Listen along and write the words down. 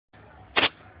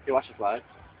You watch the slide.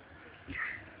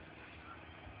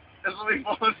 This will be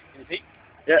fun.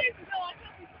 Yeah.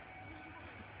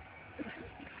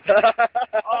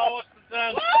 Oh, what's the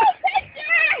sound?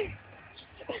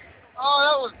 Oh,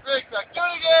 that was big. Do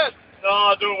it again.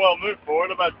 No, doing well. Move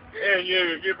forward. Here,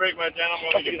 you. If you break my down, I'm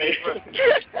going to get paid for it.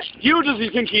 Hugh does he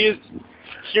think he is?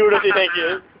 Hugh does he think he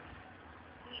is?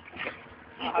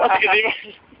 What's the gazebo?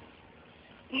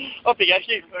 Up you get,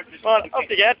 Hugh. Come on, up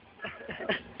you get.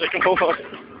 Take him over.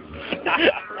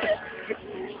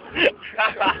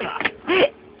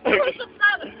 Throw something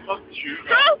at him!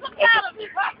 Throw something at him!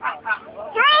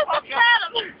 Throw something at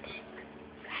him!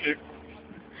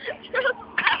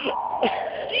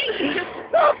 Jesus!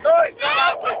 Stop doing Throw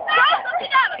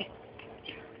something at him!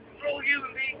 Throw you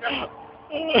and me.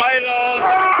 Right on.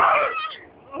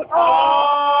 Oh!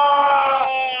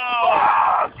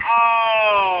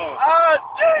 Oh,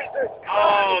 Jesus!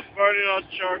 Oh, it's burning on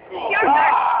charcoal.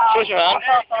 Show us your hand.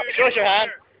 Show us your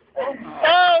hand.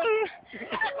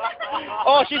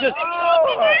 Oh, Jesus.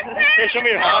 Here, show me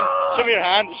your hand. Show me your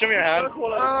hand. Show me your hand.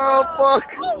 Oh, fuck.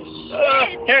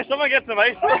 Here, someone get some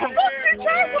ice.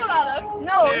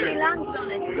 No, he landed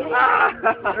on it.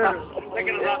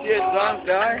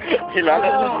 He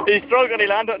landed. He struggled. He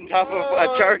landed on top of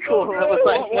a charcoal.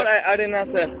 I didn't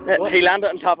have to. He landed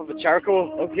on top of a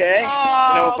charcoal. Okay.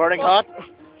 You know, burning hot.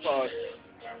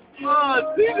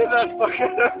 Oh, Jesus, that's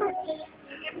fucking.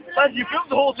 Man, you filmed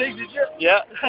the whole thing, did you? Yeah.